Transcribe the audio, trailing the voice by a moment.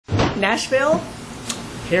Nashville,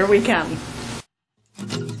 here we come.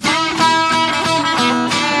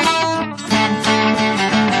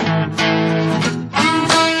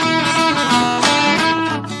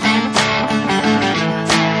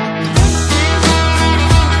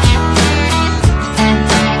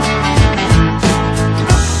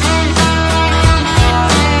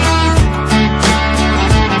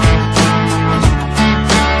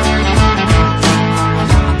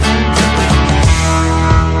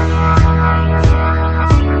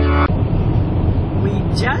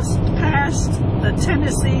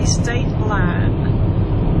 State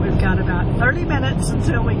line. We've got about 30 minutes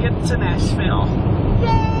until we get to Nashville.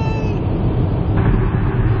 Yay!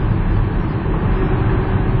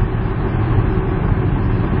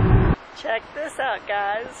 Check this out,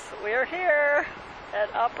 guys. We're here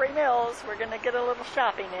at Opry Mills. We're going to get a little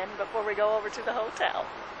shopping in before we go over to the hotel.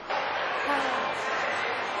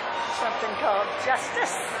 Something called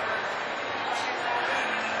Justice.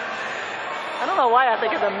 I don't know why I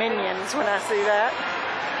think of the Minions when I see that.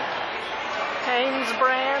 Hanes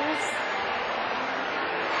brands.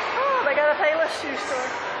 Oh, they got a Payless shoe store.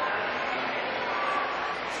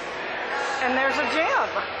 And there's a gym.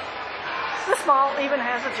 This mall even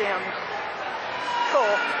has a gym.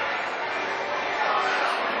 Cool.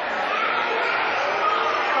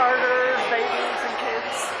 Carters, babies, and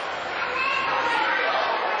kids.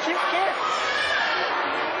 Cute kids.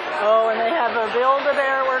 Oh, and they have a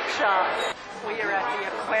Build-A-Bear workshop. We are at the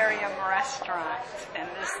Aquarium Restaurant, and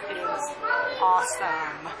this is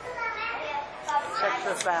awesome. Check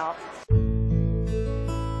this out.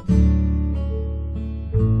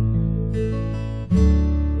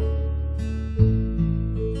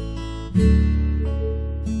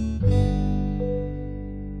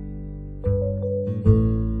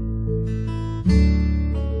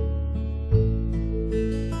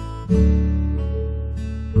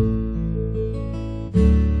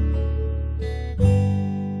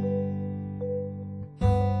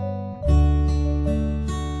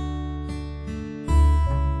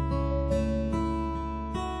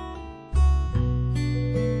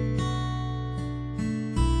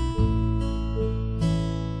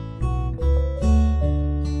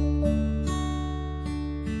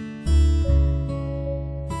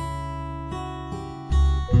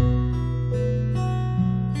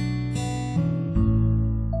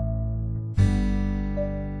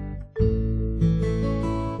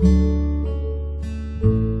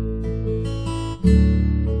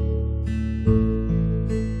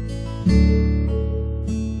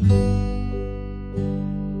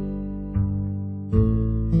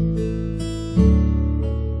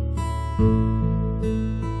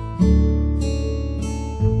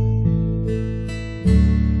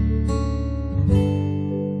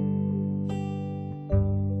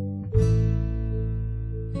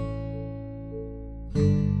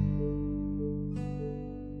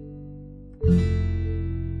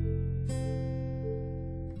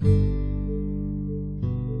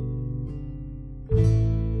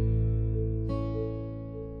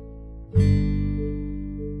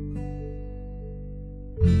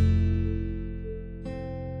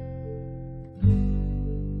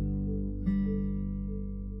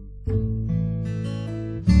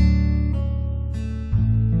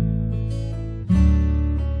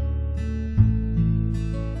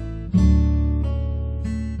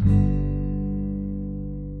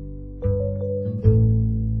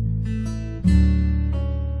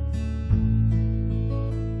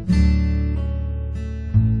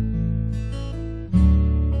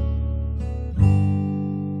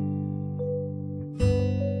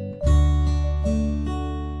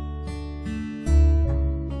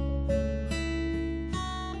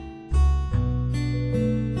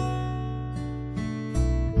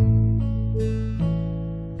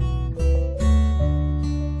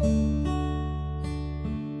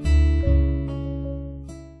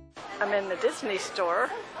 I'm in the Disney store,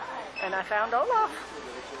 and I found Olaf.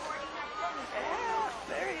 Yeah,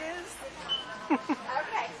 there he is.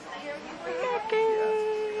 Okay, here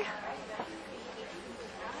Mickey.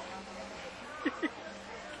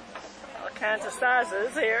 All kinds of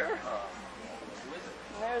sizes here.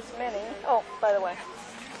 And there's Minnie. Oh, by the way,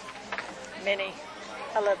 Minnie.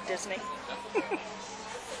 I love Disney.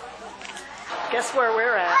 Guess where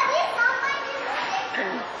we're at?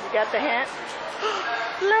 You got the hint?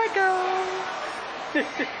 Lego!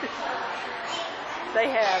 They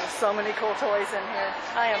have so many cool toys in here.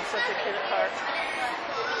 I am such a kid at heart.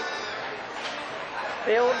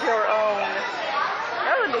 Build your own.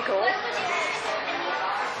 That would be cool.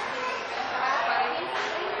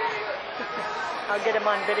 I'll get him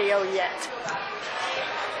on video yet.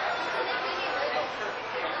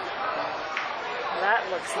 That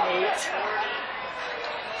looks neat.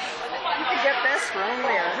 You can get this for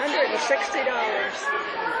only $160.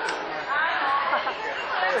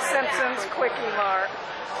 The Simpsons Quickie Mart.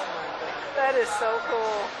 That is so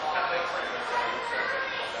cool.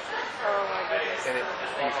 Oh my goodness. And you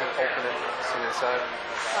can open it, see inside.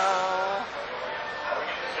 Oh.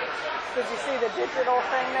 Did you see the digital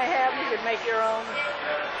thing they have? You could make your own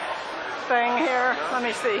thing here. Let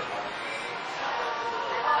me see.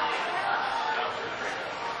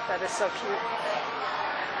 That is so cute.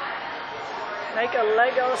 Make a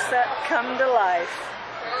Lego set come to life.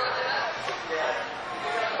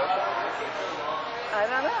 I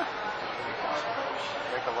don't know.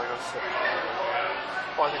 Make a Lego set.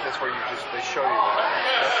 Well, I think that's where they show you that.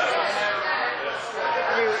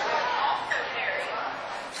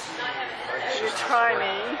 You try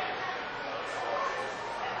me.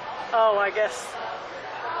 Oh, I guess.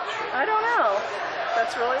 I don't know.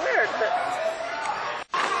 That's really weird. But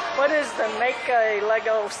what is the make a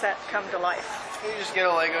Lego set come to life? You just get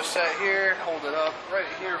a Lego set here, hold it up right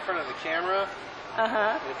here in front of the camera.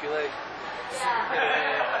 Uh-huh. And if you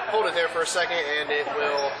hold it there for a second, and it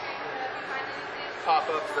will pop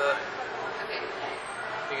up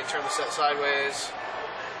you can turn the set sideways.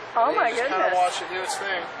 Oh my goodness. Just kind of watch it do its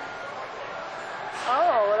thing.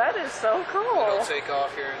 Oh, that is so cool. It'll take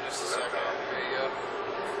off here in just a second. There you go.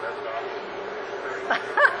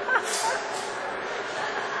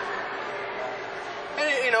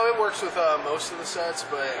 And, you know, it works with most of the sets,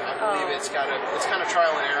 but I believe it's kind of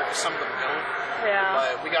trial and error because some of them don't. Yeah.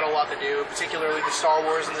 But we got a lot to do, particularly the Star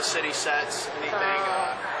Wars and the city sets.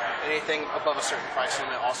 Anything above a certain price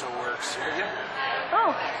limit also works.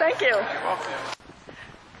 Oh, thank you. You're welcome.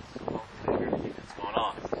 What's going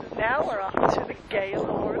on? Now we're off to the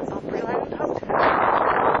Gaylord Opryland Hotel.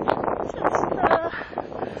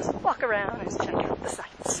 Just walk around and check out the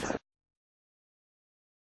sights.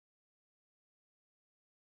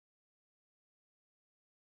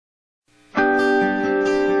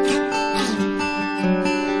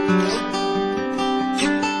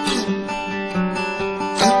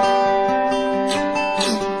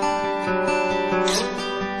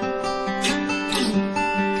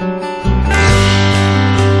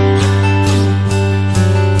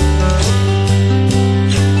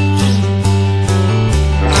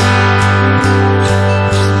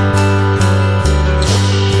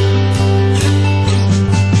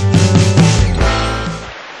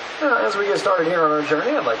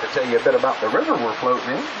 Journey, I'd like to tell you a bit about the river we're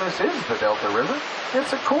floating in. This is the Delta River.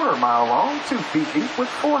 It's a quarter-mile long, 2 feet deep, with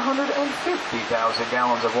 450,000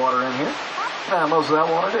 gallons of water in here. Now, most of that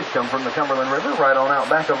water did come from the Cumberland River right on out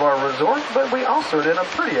back of our resort, but we also did a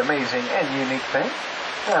pretty amazing and unique thing.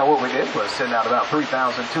 Now, what we did was send out about 3,000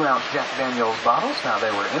 2-ounce Jack Daniels bottles. Now,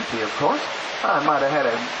 they were empty, of course. I might have had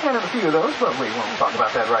a few of those, but we won't talk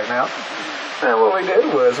about that right now. And what we did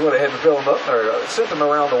was went ahead and filled them up, or sent them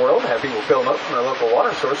around the world, have people fill them up from their local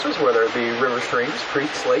water sources, whether it be river streams,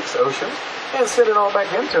 creeks, lakes, oceans, and send it all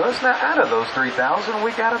back into us. Now, out of those 3,000,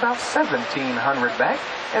 we got about 1,700 back,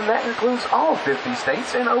 and that includes all 50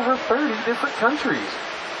 states and over 30 different countries.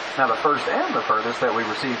 Now, the first and the furthest that we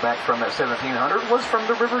received back from that 1,700 was from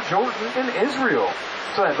the River Jordan in Israel.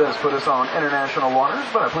 So that does put us on international waters,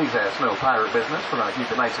 but please ask no pirate business. We're going to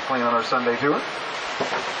keep it nice and clean on our Sunday tour.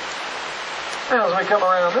 Now, as we come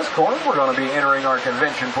around this corner, we're going to be entering our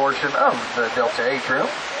convention portion of the Delta Atrium.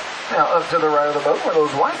 Now, up to the right of the boat, where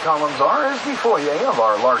those white columns are, is the foyer of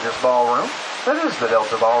our largest ballroom. That is the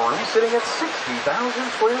Delta Ballroom, sitting at 60,000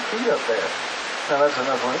 square feet up there. Now, that's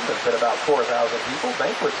enough room to fit about 4,000 people,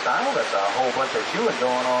 banquet style. That's a whole bunch of queuing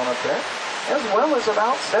going on up there, as well as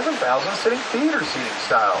about 7,000 sitting theater seating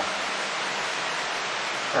style.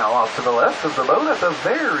 Now, off to the left of the boat, at the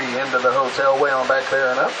very end of the hotel, way on back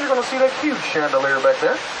there and up, you're going to see that huge chandelier back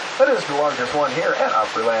there. That is the largest one here at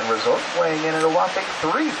Opryland Resort, weighing in at a whopping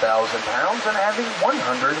 3,000 pounds and having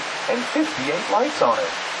 158 lights on it.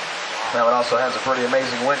 Now, it also has a pretty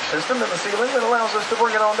amazing winch system in the ceiling that allows us to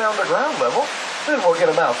bring it on down to ground level. Then we'll get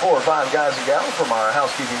about 4 or 5 guys and gals from our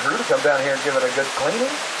housekeeping crew to come down here and give it a good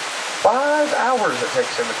cleaning. 5 hours it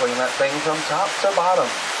takes them to clean that thing from top to bottom.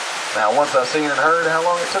 Now, once I've seen and heard how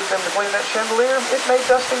long it took them to clean that chandelier, it made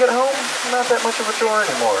dusting at home not that much of a chore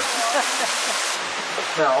anymore.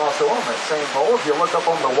 Now, also on that same pole, if you look up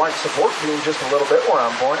on the white support beam just a little bit where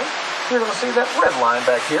I'm pointing, you're going to see that red line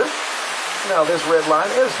back here. Now, this red line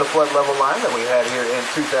is the flood level line that we had here in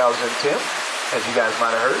 2010. As you guys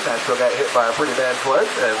might have heard, Nashville got hit by a pretty bad flood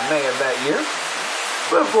in May of that year.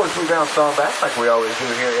 But, of course, we bounced on back like we always do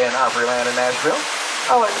here in Opryland and Nashville.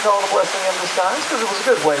 I like to call it a blessing in disguise because it was a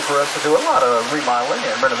good way for us to do a lot of remodeling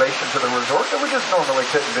and renovation to the resort that we just normally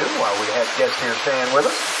couldn't do while we had guests here staying with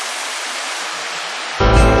us.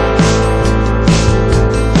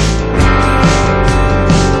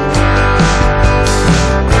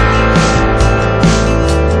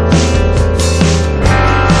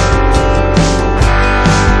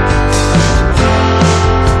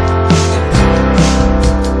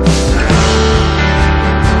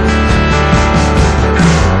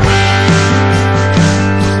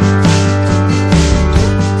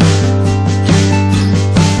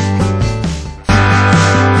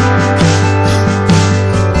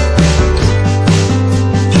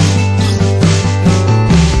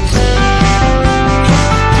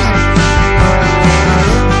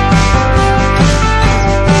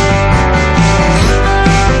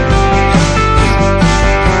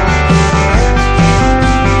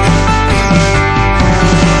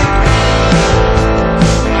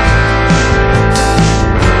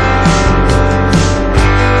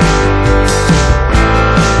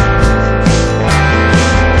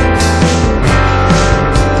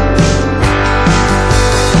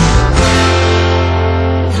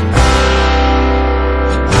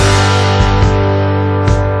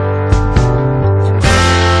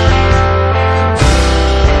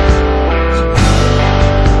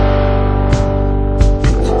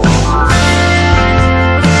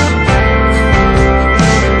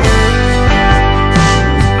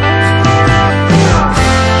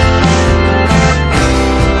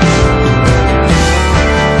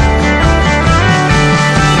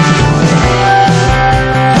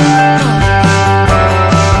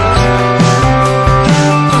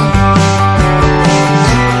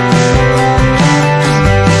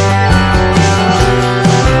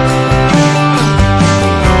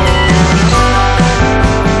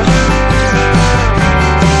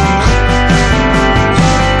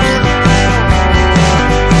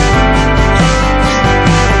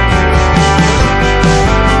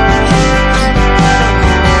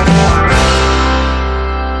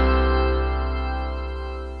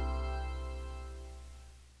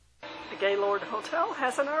 Gaylord Hotel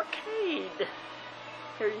has an arcade.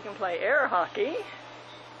 Here you can play air hockey.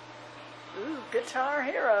 Ooh, Guitar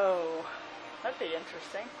Hero. That'd be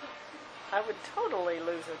interesting. I would totally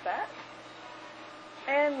lose at that.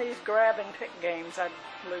 And these grab and pick games I'd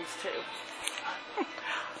lose too.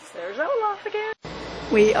 There's Olaf again.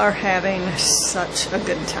 We are having such a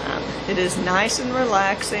good time. It is nice and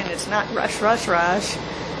relaxing. It's not rush, rush, rush.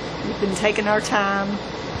 We've been taking our time.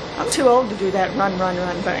 I'm too old to do that run, run,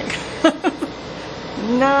 run thing.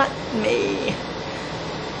 Not me.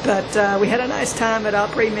 But we had a nice time at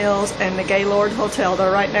Opry Mills and the Gaylord Hotel.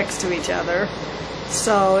 They're right next to each other.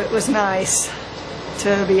 So it was nice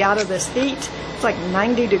to be out of this heat. It's like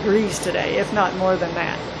 90 degrees today, if not more than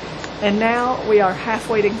that. And now we are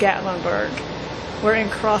halfway to Gatlinburg. We're in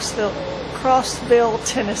Crossville,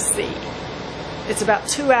 Tennessee. It's about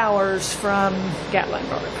 2 hours from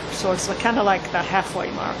Gatlinburg, so it's kind of like the halfway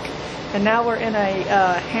mark. And now we're in a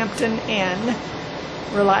Hampton Inn,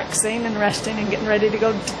 relaxing and resting and getting ready to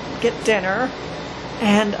go get dinner.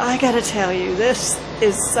 And I gotta tell you, this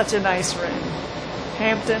is such a nice room.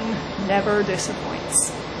 Hampton never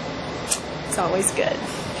disappoints. It's always good.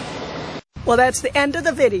 Well, that's the end of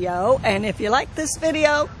the video, and if you like this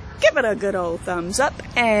video, give it a good old thumbs up,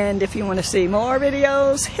 and if you want to see more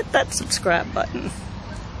videos, hit that subscribe button.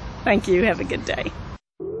 Thank you. Have a good day.